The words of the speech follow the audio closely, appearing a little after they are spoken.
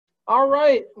All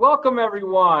right, welcome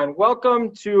everyone.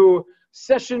 Welcome to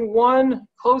session 1,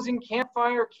 closing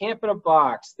Campfire, Camp in a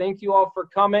Box. Thank you all for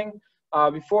coming.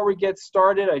 Before we get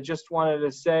started, I just wanted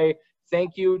to say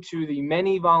thank you to the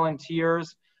many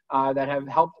volunteers that have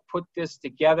helped put this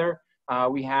together.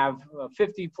 We have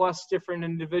 50 plus different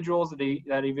individuals that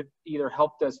have either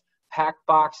helped us pack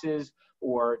boxes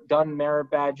or done merit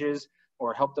badges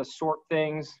or helped us sort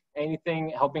things, anything,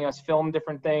 helping us film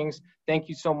different things. Thank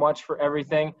you so much for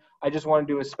everything. I just want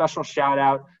to do a special shout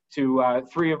out to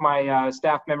 3 of my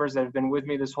staff members that have been with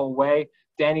me this whole way.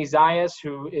 Danny Zayas,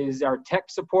 who is our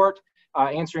tech support,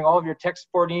 answering all of your tech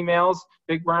support emails.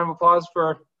 Big round of applause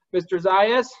for Mr.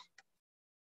 Zayas.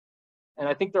 And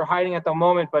I think they're hiding at the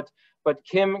moment, but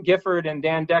Kim Gifford and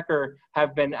Dan Decker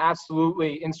have been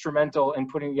absolutely instrumental in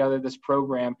putting together this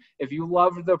program. If you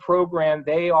love the program,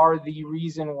 they are the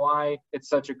reason why it's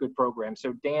such a good program.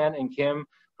 So Dan and Kim,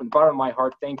 from the bottom of my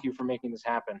heart, thank you for making this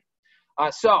happen.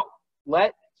 So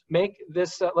let's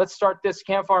start this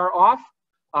campfire off.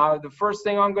 The first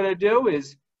thing I'm going to do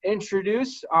is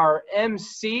introduce our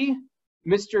MC,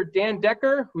 Mr. Dan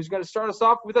Decker, who's going to start us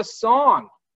off with a song.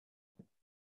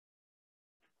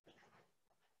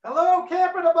 Hello,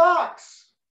 Camp in a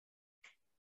Box.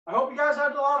 I hope you guys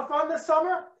had a lot of fun this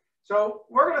summer. So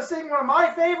we're going to sing one of my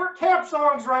favorite camp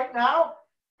songs right now,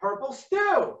 Purple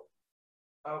Stew.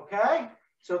 Okay,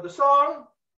 so the song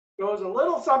goes a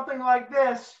little something like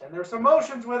this, and there's some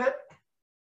motions with it.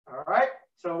 All right,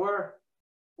 so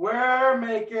we're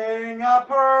making a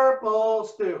purple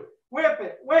stew. Whip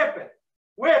it, whip it,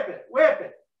 whip it, whip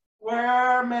it.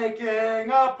 We're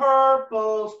making a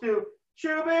purple stew.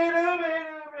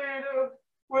 Shooby-dooby-dooby-doo,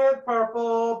 with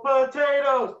purple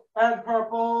potatoes and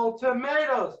purple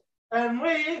tomatoes. And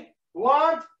we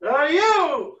want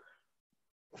you.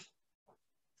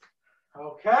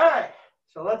 Okay,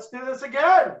 so let's do this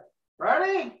again.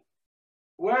 Ready?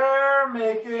 We're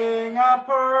making a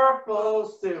purple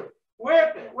stew.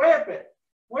 Whip it, whip it,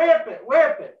 whip it,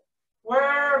 whip it.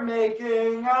 We're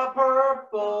making a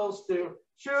purple stew.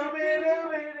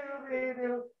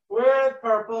 Shooby-dooby-dooby-doo, with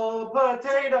purple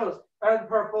potatoes and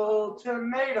purple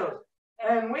tomatoes.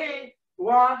 And we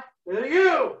want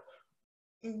you.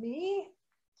 Me?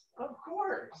 Of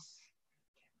course.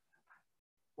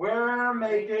 We're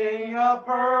making a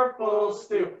purple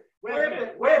stew. Whip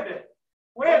it, whip it,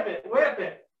 whip it, whip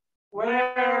it.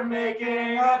 We're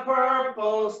making a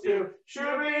purple stew.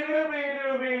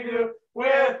 Shooby-dooby-dooby-doo,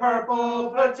 with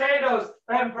purple potatoes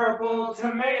and purple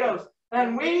tomatoes.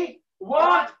 And we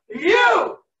want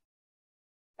you.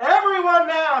 Everyone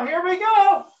now, here we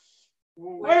go.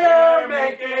 We're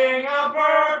making a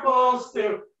purple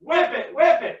stew. Whip it,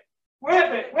 whip it,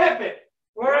 whip it, whip it.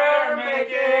 We're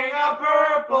making a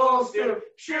purple stew.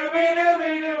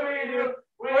 Shooby-dooby-dooby-doo,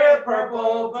 with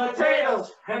purple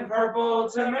potatoes and purple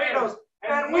tomatoes.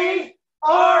 And we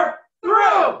are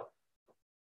through.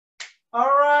 All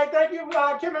right, thank you,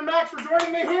 Kim and Max, for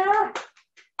joining me here.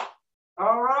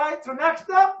 All right, so next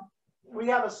up, we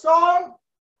have a song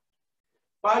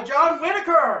by John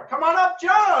Whitaker. Come on up,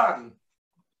 John.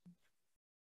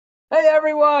 Hey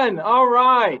everyone, all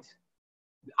right.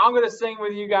 I'm gonna sing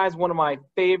with you guys one of my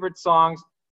favorite songs.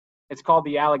 It's called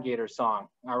the Alligator Song,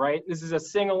 all right? This is a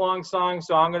sing-along song,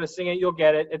 so I'm gonna sing it, you'll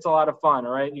get it. It's a lot of fun,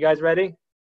 all right? You guys ready?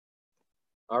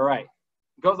 All right,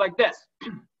 it goes like this.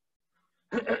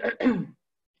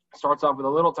 Starts off with a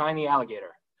little tiny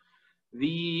alligator.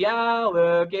 The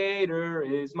alligator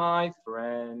is my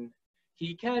friend.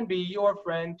 He can be your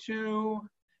friend too,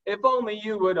 if only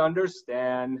you would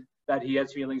understand that he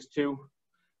has feelings too.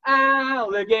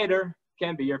 Alligator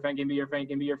can be your friend, can be your friend,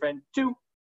 can be your friend too.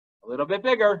 A little bit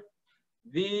bigger.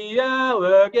 The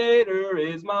alligator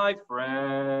is my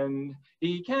friend.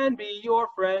 He can be your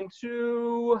friend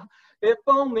too, if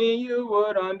only you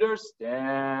would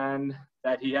understand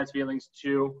that he has feelings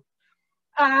too.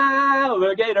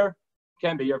 Alligator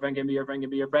can be your friend, can be your friend,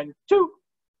 can be your friend too.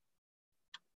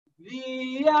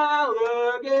 The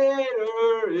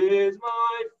alligator is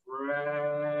my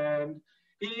friend.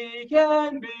 He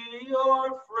can be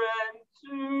your friend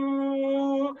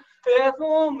too, if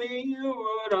only you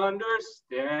would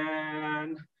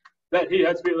understand that he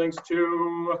has feelings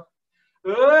too.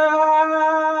 Alligator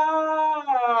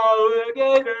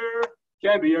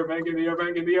can be your friend, can be your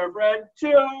friend, can be your friend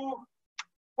too.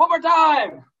 One more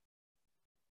time.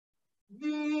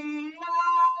 The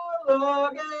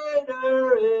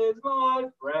alligator is my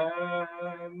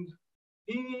friend.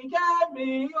 He can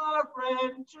be your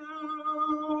friend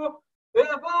too,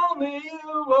 if only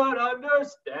you would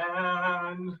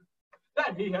understand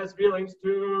that he has feelings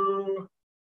too.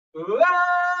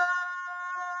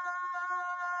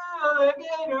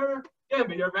 Alligator Give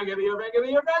me your friend, give me your friend, give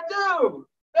me your friend too.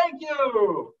 Thank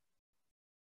you.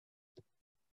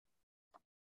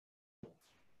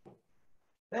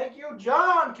 Thank you,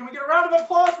 John. Can we get a round of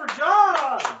applause for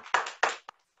John?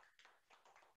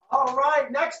 All right,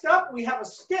 next up, we have a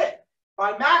skit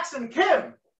by Max and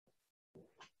Kim.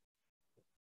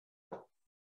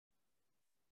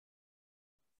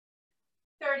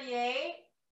 $38,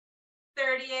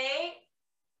 $38,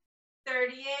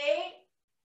 $38,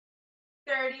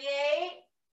 $38,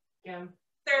 Kim,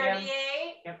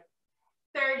 38, Kim.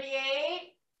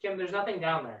 38. Kim, there's nothing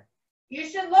down there. You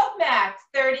should look, Max.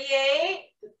 38,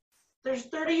 There's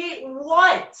 38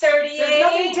 what? 38. There's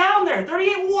nothing down there.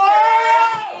 38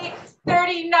 what?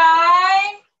 39.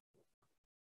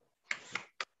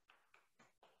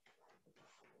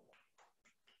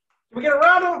 Can we get a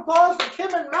round of applause for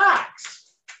Kim and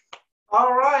Max?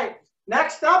 All right,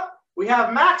 next up, we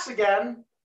have Max again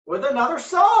with another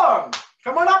song.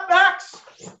 Come on up, Max.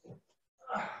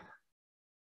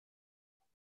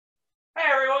 Hey,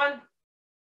 everyone.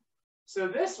 So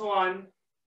this is going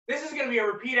to be a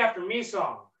repeat after me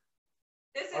song.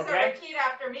 This is Okay. a repeat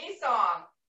after me song.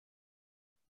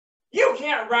 You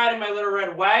can't ride in my little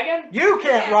red wagon. You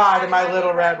can't ride in my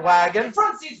little red wagon. The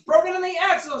front seat's broken and the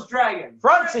axle's dragging.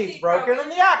 Front seat's broken and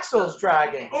the axle's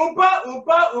dragging. Oompa,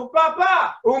 oompa, oompa,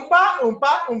 pa. Oompa,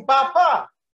 oompa, oompa, pa.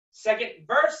 Second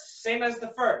verse, same as the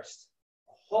first.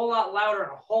 A whole lot louder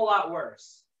and a whole lot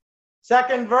worse.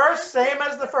 Second verse, same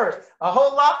as the first. A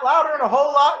whole lot louder and a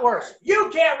whole lot worse.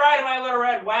 You can't ride in my little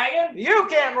red wagon. You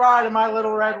can't ride in my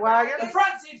little red The wagon.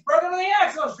 front seat's broken and the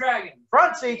axle's dragging.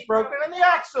 Front seat's broken and the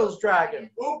axle's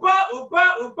dragging. Oompa,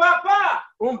 oompa, oompa, pa.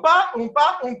 Oompa,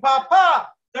 oompa, oompa,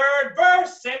 pa. Third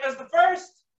verse, same as the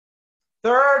first.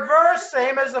 Third verse,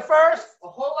 same as the first. A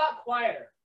whole lot quieter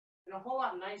and a whole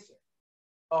lot nicer.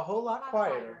 A whole lot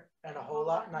quieter and a whole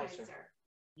lot nicer.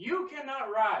 You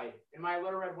cannot ride in my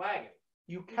little red wagon.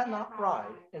 You cannot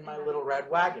ride in my little red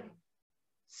wagon.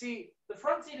 See, the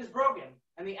front seat is broken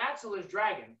and the axle is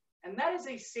dragging, and that is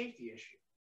a safety issue.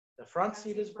 The front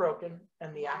seat is broken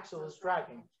and the axle is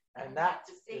dragging, and that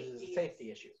is a safety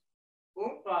issue.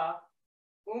 Oompa,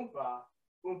 oompa,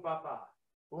 oompa, pa.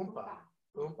 Oompa,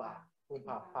 oompa,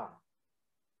 oompa, pa.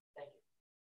 Thank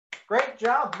you. Great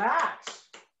job, Max.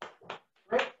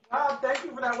 Great job. Thank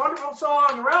you for that wonderful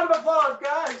song. A round of applause,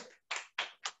 guys.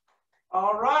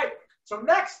 All right. So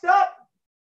next up,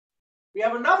 we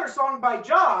have another song by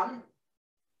John.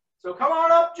 So come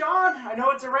on up, John. I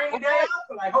know it's a rainy day out,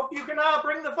 but I hope you can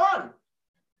bring the fun.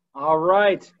 All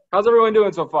right. How's everyone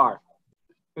doing so far?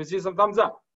 Let me see some thumbs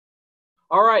up.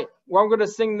 All right. Well, I'm going to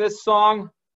sing this song.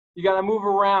 You got to move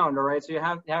around, all right? So you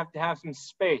have to have some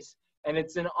space. And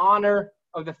it's in honor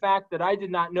of the fact that I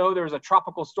did not know there was a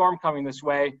tropical storm coming this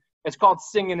way. It's called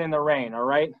Singing in the Rain, all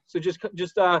right? So just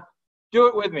do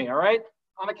it with me, all right?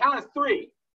 On the count of 3.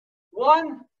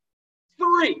 1,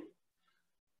 3.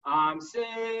 I'm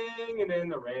singing in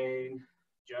the rain,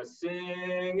 just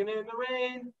singing in the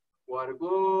rain. What a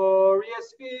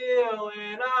glorious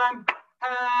feeling. I'm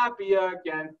happy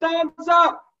again. Thumbs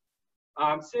up.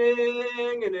 I'm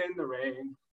singing in the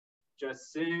rain,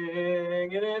 just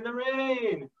singing in the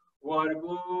rain. What a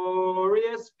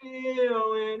glorious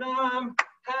feeling. I'm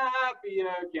happy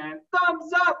again.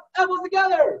 Thumbs up. Elbows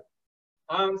together.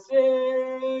 I'm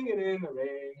singing in the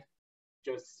rain,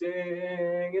 just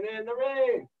singing in the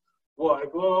rain. What a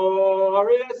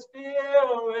glorious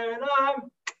feeling. I'm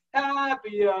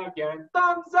happy again.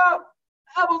 Thumbs up,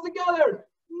 elbows together,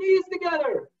 knees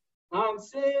together. I'm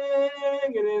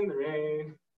singing in the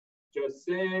rain, just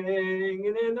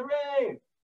singing in the rain.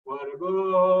 What a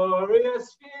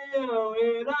glorious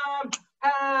feeling. I'm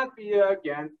happy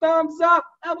again. Thumbs up,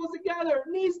 elbows together,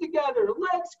 knees together,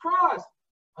 legs crossed.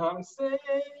 I'm singing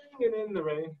in the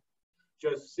rain,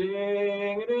 just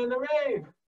singing in the rain.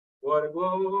 What a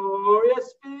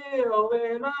glorious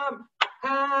feeling. I'm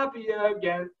happy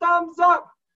again. Thumbs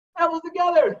up, elbows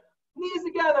together, knees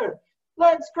together,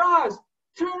 legs crossed,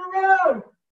 turn around.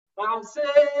 I'm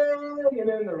singing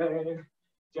in the rain,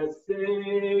 just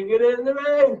singing in the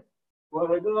rain.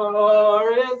 What a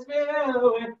glorious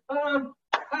feeling. I'm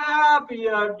happy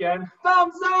again.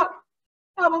 Thumbs up,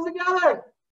 elbows together,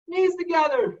 knees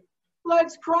together,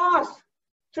 legs crossed,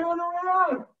 turn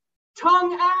around,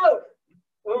 tongue out.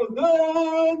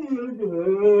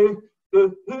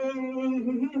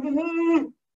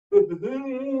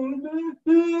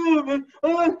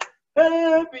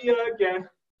 Happy again.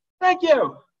 Thank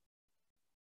you.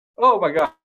 Oh my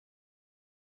God.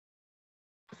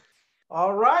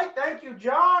 All right. Thank you,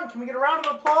 John. Can we get a round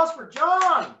of applause for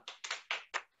John?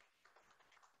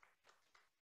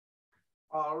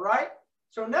 All right.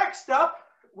 So next up,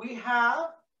 we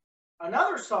have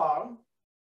another song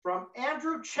from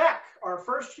Andrew Check, our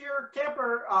first-year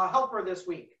camper helper this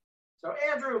week. So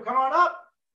Andrew, come on up.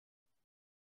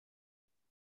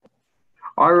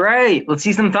 All right, let's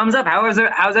see some thumbs up. How's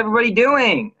everybody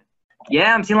doing?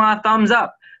 Yeah, I'm seeing a lot of thumbs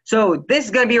up. So this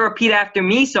is going to be a repeat after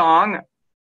me song.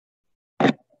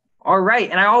 All right,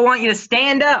 and I all want you to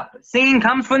stand up. Singing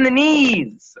comes from the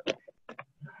knees.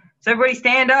 So everybody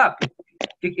stand up.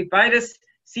 If I just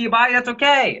see your body, that's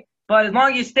okay. But as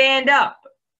long as you stand up.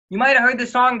 You might have heard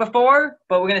this song before,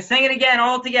 but we're going to sing it again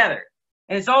all together.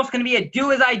 And it's also going to be a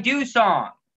do as I do song.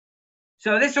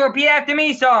 So this is a repeat after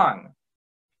me song.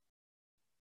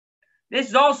 This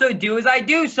is also a do as I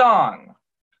do song.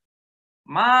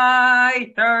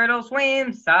 My turtle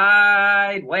swims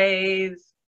sideways.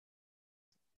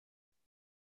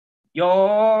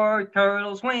 Your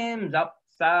turtle swims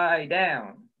upside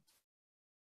down.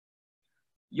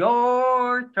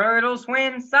 Your turtle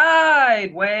swims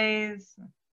sideways.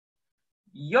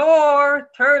 Your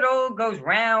turtle goes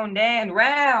round and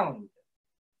round.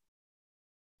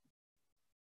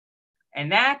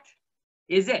 And that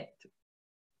is it.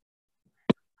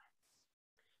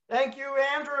 Thank you,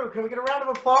 Andrew. Can we get a round of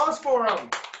applause for him?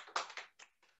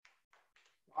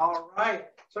 All right.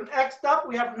 So next up,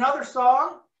 we have another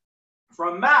song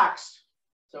from Max.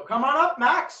 So come on up,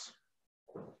 Max.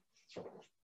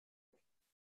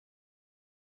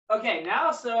 Okay,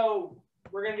 now so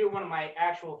we're going to do one of my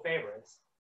actual favorites.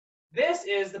 This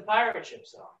is the pirate ship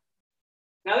song.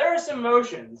 Now there are some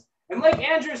motions, and like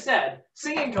Andrew said,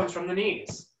 singing comes from the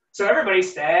knees. So everybody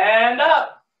stand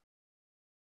up.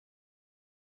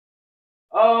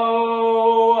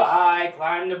 Oh, I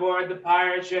climbed aboard the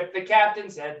pirate ship. The captain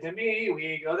said to me,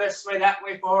 we go this way, that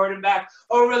way, forward and back,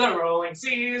 over the rolling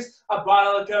seas. A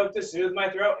bottle of Coke to soothe my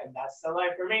throat, and that's the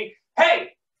life for me. Hey!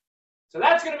 So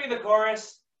that's going to be the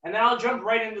chorus. And then I'll jump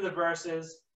right into the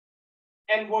verses,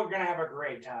 and we're going to have a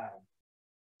great time.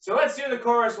 So let's do the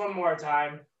chorus one more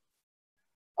time.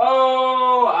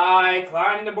 Oh, I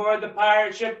climbed aboard the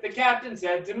pirate ship. The captain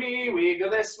said to me, we go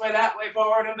this way, that way,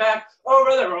 forward and back,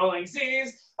 over the rolling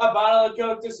seas. A bottle of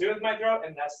Coke to soothe my throat,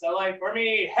 and that's the life for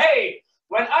me. Hey,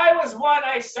 when I was one,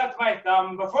 I stuck my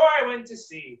thumb before I went to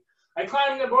sea. I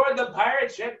climbed aboard the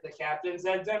pirate ship. The captain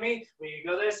said to me, we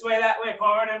go this way, that way,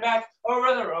 forward and back,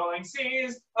 over the rolling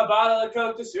seas. A bottle of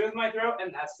Coke to soothe my throat,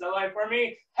 and that's the life for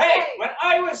me. Hey, when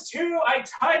I was 2, I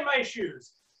tied my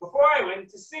shoes. Before I went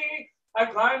to sea, I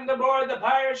climbed aboard the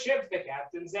pirate ship. The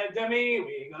captain said to me,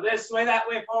 we go this way, that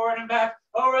way, forward and back,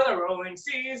 over the rolling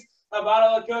seas. A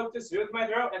bottle of Coke to soothe my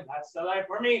throat, and that's the life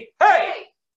for me. Hey,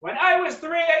 when I was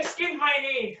 3, I skinned my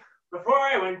knee. Before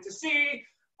I went to sea,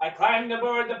 I climbed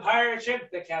aboard the pirate ship.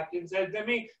 The captain said to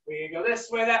me, we go this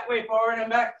way, that way, forward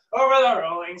and back, over the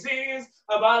rolling seas.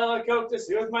 A bottle of Coke to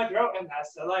soothe my throat, and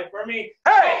that's the life for me.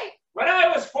 Hey! When I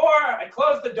was 4, I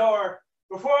closed the door.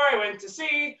 Before I went to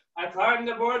sea, I climbed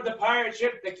aboard the pirate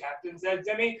ship. The captain said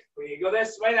to me, we go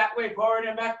this way, that way, forward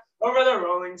and back, over the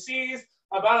rolling seas.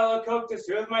 A bottle of Coke to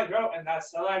soothe my throat, and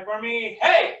that's the life for me.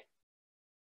 Hey!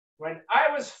 When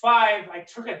I was 5, I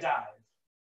took a dive.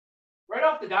 Right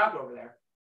off the dock over there.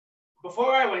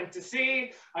 Before I went to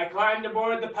sea, I climbed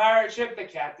aboard the pirate ship. The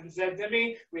captain said to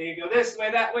me, we go this way,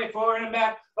 that way, forward and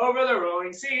back, over the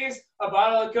rolling seas. A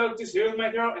bottle of Coke to soothe my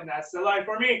throat, and that's the life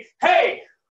for me. Hey!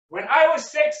 When I was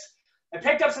 6, I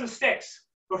picked up some sticks.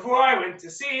 Before I went to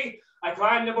sea, I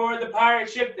climbed aboard the pirate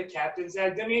ship. The captain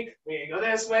said to me, we go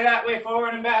this way, that way,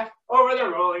 forward and back, over the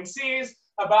rolling seas.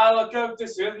 A bottle of Coke to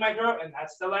soothe my throat, and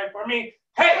that's the life for me.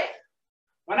 Hey!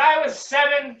 When I was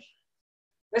 7,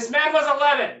 this man was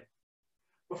 11.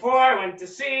 Before I went to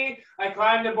sea, I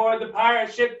climbed aboard the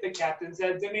pirate ship. The captain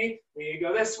said to me, we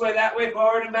go this way, that way,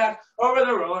 forward and back, over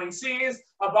the rolling seas.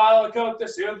 A bottle of Coke to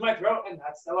soothe my throat, and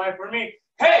that's the life for me.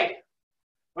 Hey!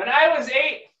 When I was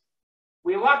 8,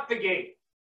 we locked the gate.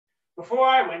 Before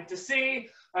I went to sea,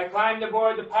 I climbed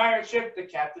aboard the pirate ship. The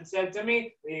captain said to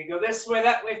me, we go this way,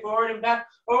 that way, forward and back,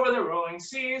 over the rolling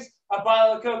seas. A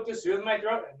bottle of Coke to soothe my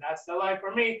throat, and that's the life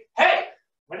for me. Hey!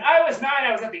 When I was 9,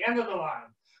 I was at the end of the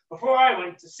line. Before I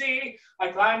went to sea, I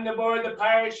climbed aboard the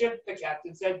pirate ship. The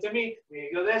captain said to me, we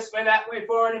go this way, that way,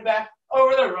 forward and back,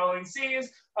 over the rolling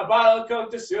seas. A bottle of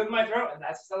Coke to soothe my throat, and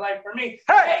that's the life for me.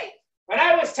 Hey! When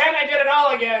I was 10, I did it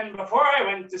all again. Before I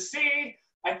went to sea,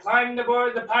 I climbed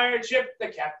aboard the pirate ship. The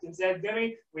captain said to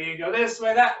me, we go this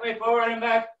way, that way, forward and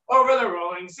back, over the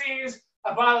rolling seas.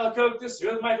 A bottle of Coke to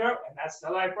soothe my throat, and that's the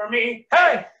life for me.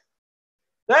 Hey!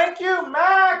 Thank you,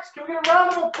 Max. Can we get a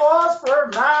round of applause for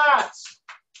Max?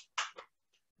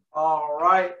 All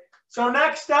right. So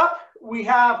next up, we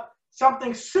have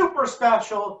something super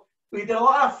special. We did a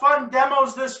lot of fun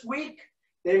demos this week,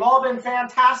 They've all been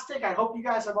fantastic. I hope you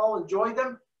guys have all enjoyed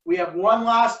them. We have one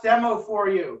last demo for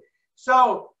you.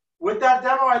 So with that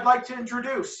demo, I'd like to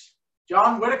introduce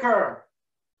John Whitaker.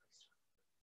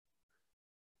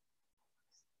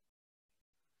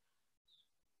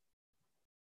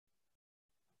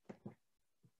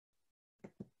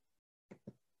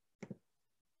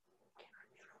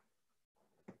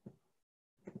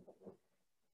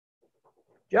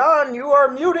 John, you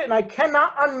are muted and I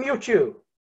cannot unmute you.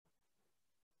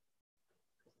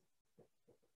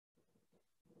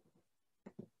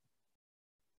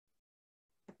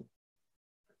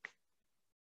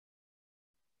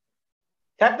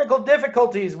 Technical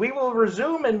difficulties. We will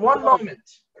resume in one moment.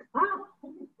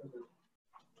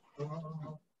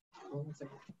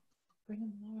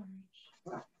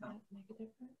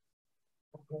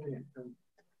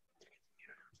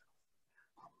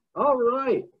 All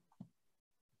right.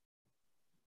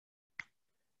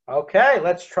 Okay,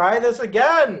 let's try this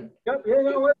again. Yep. Here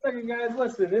we go. One second, guys.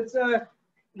 Listen, it's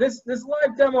this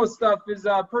live demo stuff is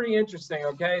pretty interesting.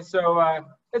 Okay, so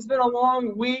it's been a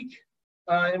long week,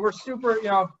 and we're super.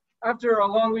 After a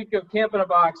long week of Camp in a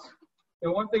Box,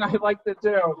 one thing I like to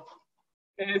do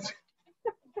is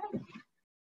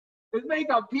make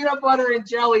a peanut butter and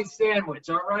jelly sandwich.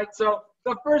 All right. So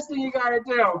the first thing you gotta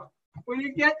do when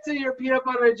you get to your peanut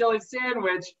butter and jelly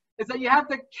sandwich is that you have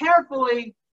to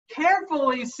carefully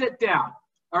sit down,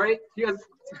 all right? Because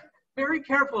very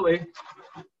carefully,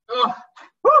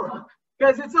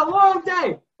 because it's a long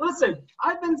day. Listen,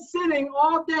 I've been sitting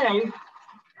all day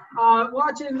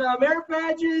watching merit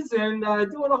badges and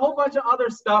doing a whole bunch of other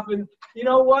stuff. And you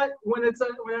know what? When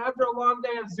after a long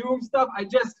day of Zoom stuff,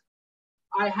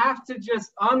 I have to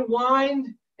just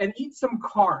unwind and eat some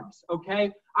carbs,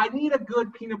 okay? I need a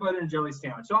good peanut butter and jelly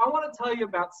sandwich. So I want to tell you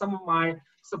about some of my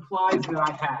supplies that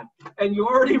I had. And you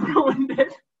already ruined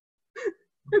it.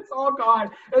 It's all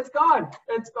gone. It's gone.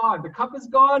 It's gone. The cup is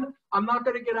gone. I'm not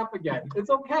going to get up again.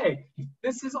 It's okay.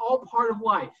 This is all part of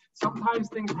life. Sometimes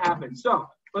things happen. So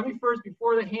let me first,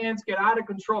 before the hands get out of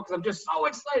control, because I'm just so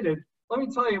excited, let me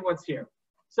tell you what's here.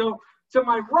 So to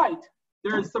my right,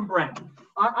 there is some bread.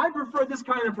 I prefer this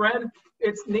kind of bread.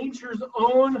 It's nature's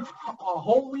own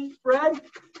whole wheat bread.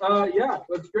 Yeah,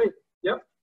 that's great.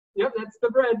 Yep, that's the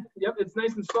bread. Yep, it's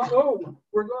nice and soft. Oh,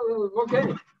 we're going,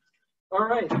 okay. All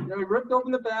right, now we ripped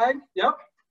open the bag. Yep.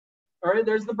 All right,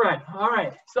 there's the bread. All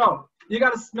right, so you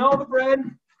got to smell the bread.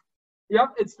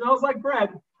 Yep, it smells like bread.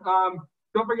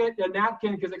 Don't forget a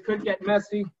napkin because it could get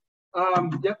messy.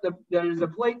 Yep, there's a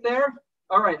plate there.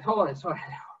 All right, hold on. So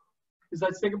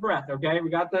let's take a breath, okay? We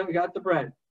got the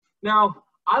bread. Now,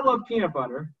 I love peanut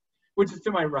butter, which is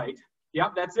to my right.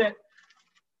 Yep, that's it.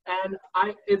 And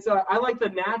I like the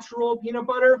natural peanut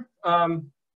butter. I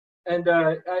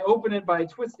open it by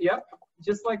twist. Yep,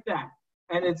 just like that.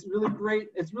 And it's really great.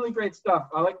 It's really great stuff.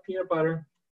 I like peanut butter.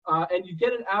 And you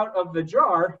get it out of the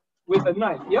jar with a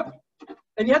knife. Yep.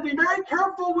 And you have to be very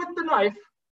careful with the knife.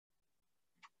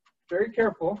 Very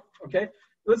careful. Okay.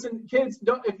 Listen, kids,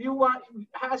 if you want,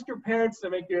 ask your parents to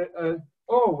make you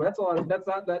that's a lot.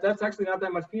 That's actually not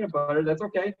that much peanut butter. That's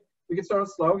okay. We can start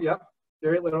slow. Yep.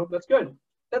 Very little. That's good.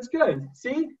 That's good.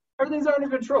 See? Everything's under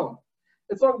control.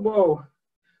 It's all, whoa.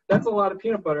 That's a lot of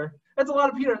peanut butter. That's a lot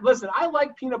of peanut. Listen, I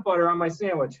like peanut butter on my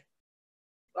sandwich.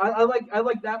 I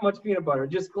like that much peanut butter.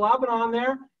 Just glob it on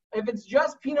there. If it's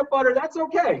just peanut butter, that's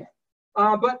okay.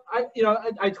 But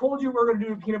I told you we're going to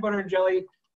do a peanut butter and jelly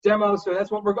demo, so that's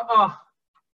what we're going.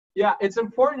 Yeah, it's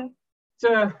important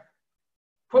to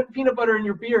put peanut butter in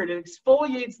your beard. It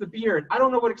exfoliates the beard. I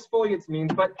don't know what exfoliates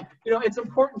means, but it's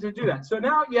important to do that. So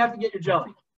now you have to get your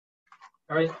jelly.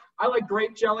 All right. I like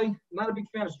grape jelly. I'm not a big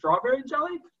fan of strawberry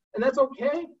jelly, and that's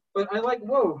okay. But I like,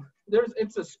 okay. There's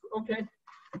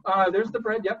the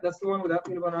bread. Yep, that's the one without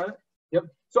peanut butter on it. Yep.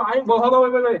 So hold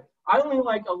on, wait. I only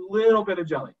like a little bit of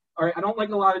jelly. All right. I don't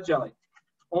like a lot of jelly.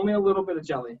 Only a little bit of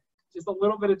jelly. Just a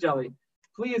little bit of jelly.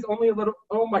 Please, only a little.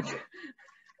 Oh my God.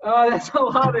 That's a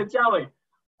lot of jelly.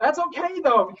 That's okay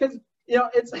though, because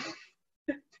it's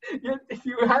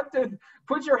you have to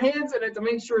put your hands in it to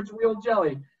make sure it's real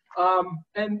jelly.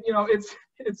 And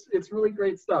it's really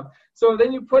great stuff. So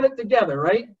then you put it together,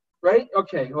 right? Right?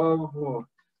 Okay. Oh.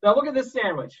 Now look at this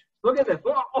sandwich. Look at this.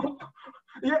 Oh.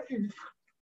 Yeah.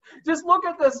 Just look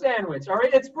at the sandwich. All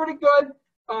right. It's pretty good.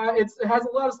 It has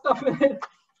a lot of stuff in it.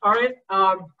 All right.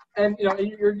 And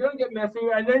you're gonna get messy,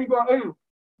 and then you go,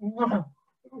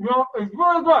 it's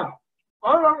really good.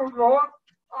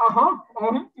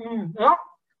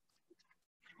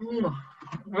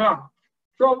 Yeah.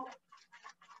 So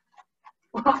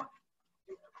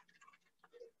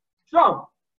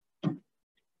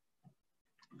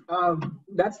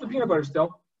that's the peanut butter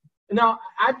still. Now,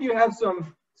 after you have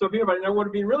some peanut butter, now what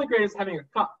would be really great is having a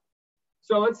cup.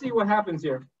 So let's see what happens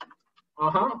here.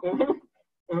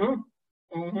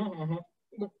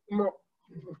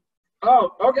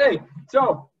 Oh, okay.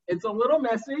 So it's a little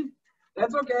messy.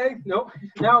 That's okay. Nope.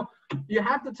 Now you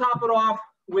have to top it off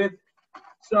with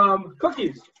some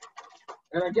cookies.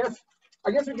 And I guess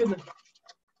we can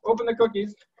open the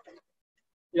cookies.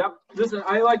 Yep.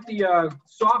 I like the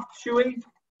soft, chewy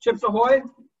Chips Ahoy.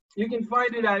 You can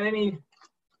find it at any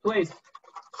place.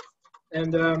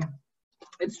 And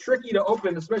it's tricky to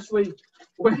open, especially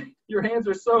when your hands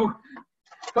are so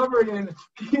covered in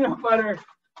peanut butter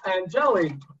and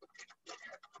jelly.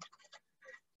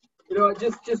 You know,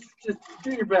 just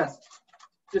do your best.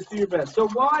 Just do your best. So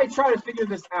while I try to figure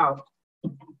this out,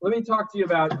 let me talk to you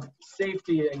about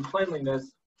safety and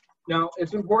cleanliness. Now,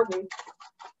 it's important.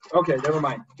 Okay, never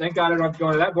mind. Thank God I don't have to go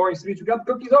into that boring speech. We got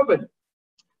the cookies open.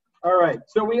 All right.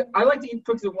 So I like to eat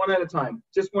cookies one at a time.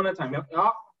 Just one at a time. Yep.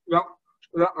 Yep.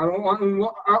 I don't want any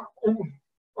more.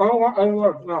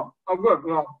 No. I'm good.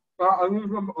 No. I need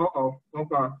some.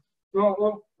 Okay.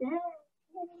 No.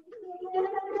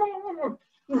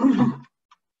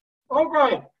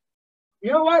 Okay.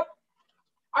 You know what?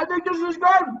 I think this is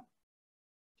good.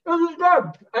 This is good.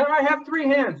 And I have 3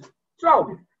 hands.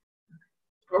 So,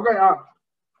 okay.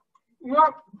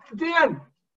 Dan,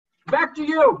 back to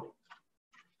you.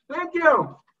 Thank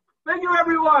you. Thank you,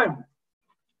 everyone.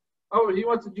 Oh, he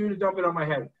wants you to dump it on my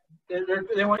head.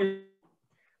 They want you.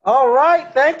 All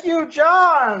right. Thank you,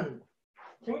 John.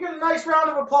 Can we get a nice round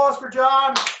of applause for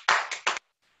John?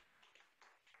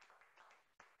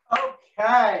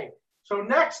 Okay. So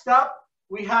next up,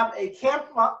 we have a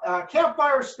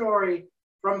campfire story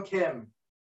from Kim.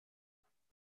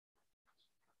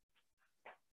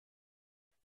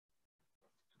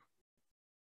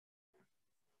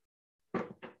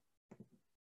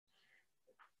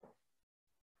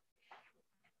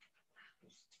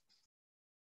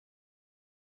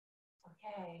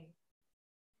 Okay.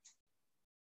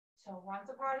 So once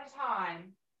upon a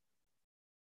time,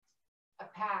 a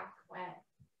pack went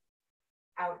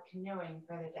out canoeing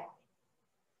for the day.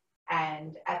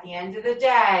 And at the end of the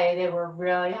day, they were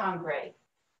really hungry.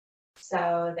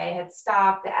 So they had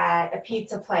stopped at a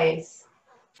pizza place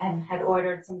and had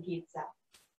ordered some pizza.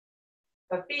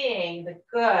 But being the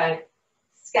good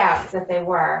scouts that they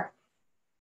were,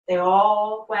 they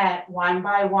all went one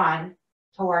by one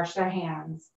to wash their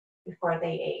hands before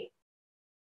they ate.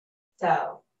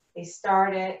 So they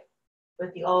started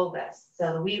with the oldest.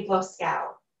 So the Weeblo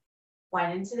Scout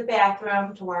went into the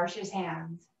bathroom to wash his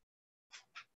hands.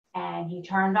 And he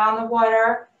turned on the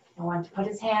water and went to put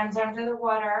his hands under the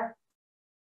water.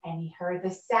 And he heard the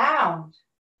sound.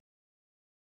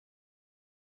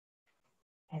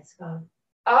 It's going,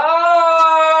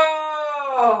 oh,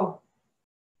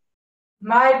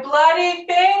 my bloody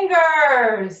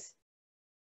fingers.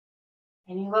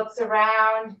 And he looks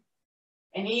around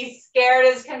and he's scared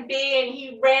as can be, and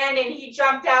he ran and he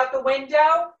jumped out the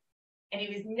window and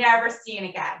he was never seen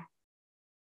again.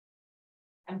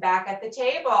 And back at the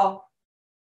table,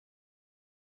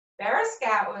 Bear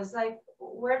Scout was like,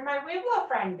 where'd my Weeblo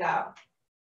friend go?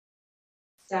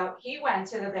 So he went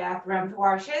to the bathroom to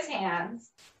wash his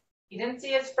hands. He didn't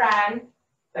see his friend,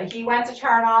 but he went to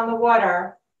turn on the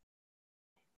water.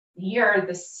 He heard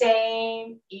the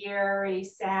same eerie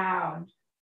sound.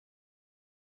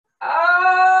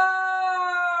 Oh,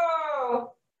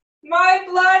 my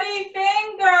bloody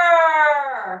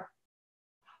finger.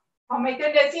 Oh my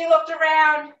goodness, he looked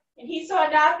around and he saw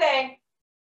nothing.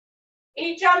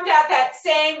 He jumped out that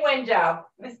same window.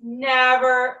 Was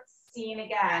never seen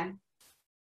again.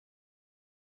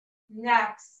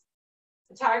 Next,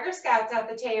 the Tiger Scout's at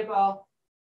the table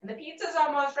and the pizza's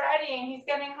almost ready and he's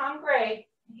getting hungry.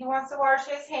 He wants to wash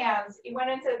his hands. He went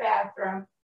into the bathroom.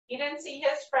 He didn't see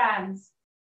his friends,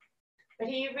 but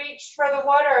he reached for the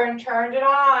water and turned it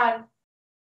on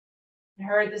and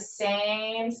heard the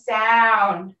same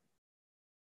sound.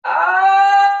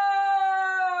 Oh,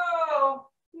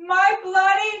 my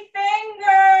bloody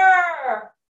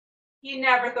finger. He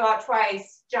never thought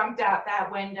twice, jumped out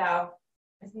that window,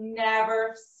 was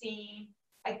never seen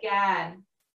again.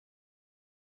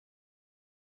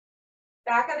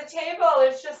 Back at the table,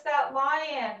 it's just that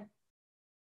lion,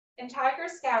 and Tiger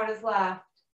Scout is left.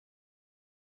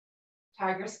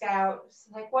 Tiger Scout's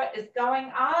like, what is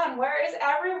going on? Where is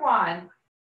everyone?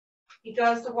 He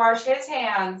goes to wash his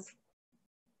hands.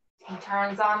 He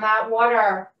turns on that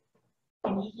water,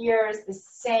 and he hears the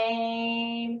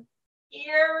same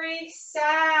eerie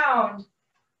sound.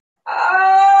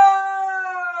 Oh,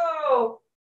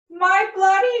 my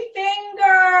bloody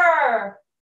finger.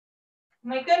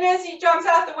 My goodness, he jumps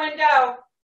out the window,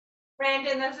 ran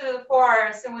into the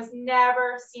forest, and was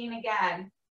never seen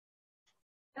again.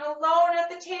 And alone at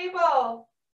the table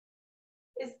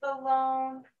is the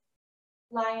lone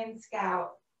Lion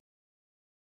Scout.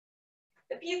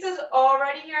 The pizza's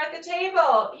already here at the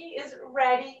table. He is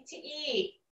ready to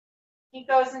eat. He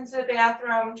goes into the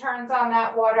bathroom, turns on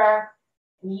that water,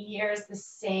 and he hears the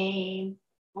same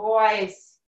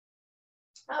voice.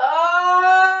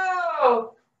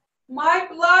 Oh, my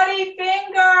bloody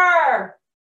finger.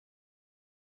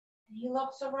 And he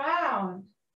looks around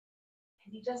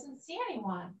and he doesn't see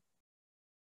anyone.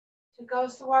 So he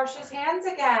goes to wash his hands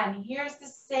again. He hears the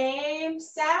same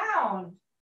sound.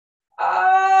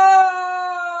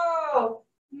 Oh,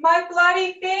 my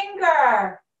bloody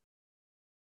finger.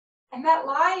 And that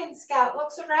Lion Scout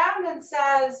looks around and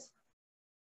says,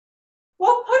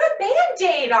 well, put a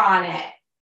Band-Aid on it.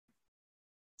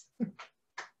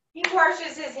 He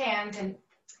washes his hands and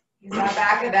he's on the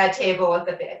back of that table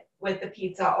with the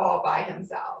pizza all by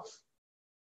himself.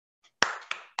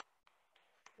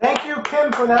 Thank you,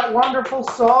 Kim, for that wonderful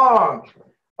song.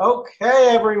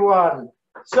 Okay, everyone.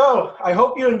 So I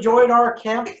hope you enjoyed our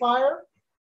campfire.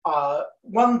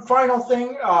 One final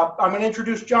thing, I'm going to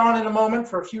introduce John in a moment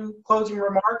for a few closing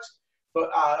remarks, but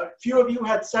a few of you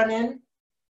had sent in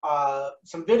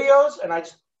some videos, and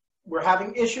we're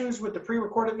having issues with the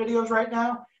pre-recorded videos right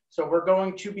now, so we're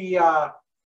going to be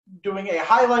doing a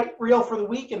highlight reel for the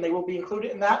week, and they will be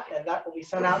included in that, and that will be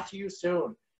sent out to you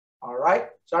soon. All right,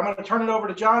 so I'm going to turn it over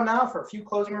to John now for a few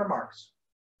closing remarks.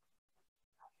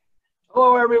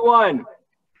 Hello, everyone.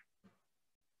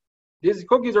 These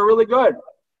cookies are really good.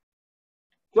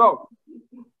 So,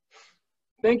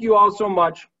 thank you all so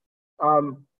much.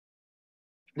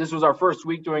 This was our first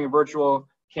week doing a virtual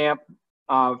camp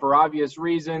for obvious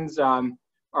reasons.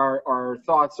 Our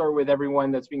thoughts are with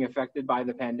everyone that's being affected by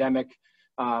the pandemic.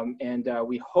 And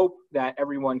we hope that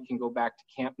everyone can go back to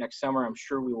camp next summer. I'm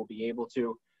sure we will be able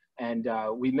to. And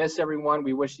we miss everyone.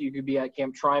 We wish you could be at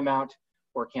Camp Trimount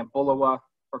or Camp Bullowa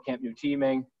or Camp New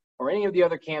Teaming or any of the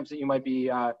other camps that you might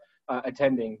be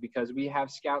attending, because we have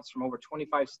scouts from over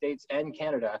 25 states and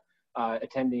Canada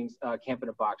attending Camp in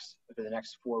a Box for the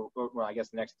next the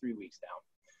next 3 weeks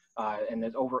now. And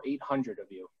there's over 800 of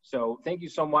you. So thank you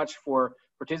so much for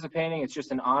participating. It's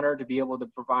just an honor to be able to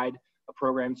provide a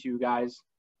program to you guys.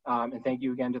 And thank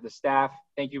you again to the staff.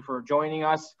 Thank you for joining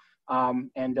us.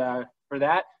 For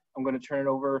that, I'm going to turn it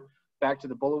over back to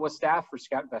the Bullowa staff for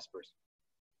Scout Vespers.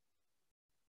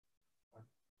 1,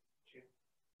 2,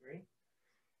 3.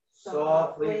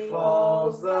 Softly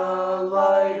falls the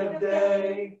light of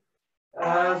day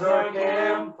as our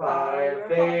campfire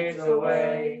fades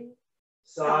away.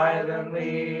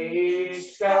 Silently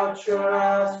each scout should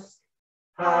ask,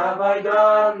 have I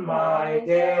done my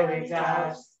daily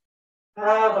task?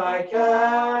 Have I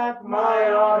kept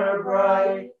my honor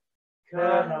bright?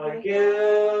 Can I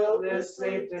guiltless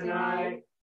sleep tonight?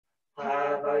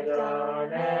 Have I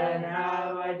done and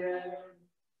have I done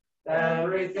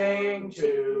everything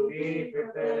to be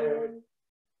prepared?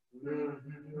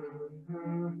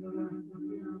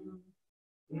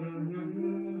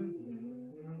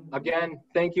 Again,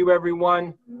 thank you,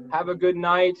 everyone. Have a good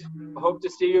night. Hope to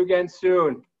see you again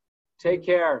soon. Take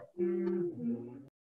care.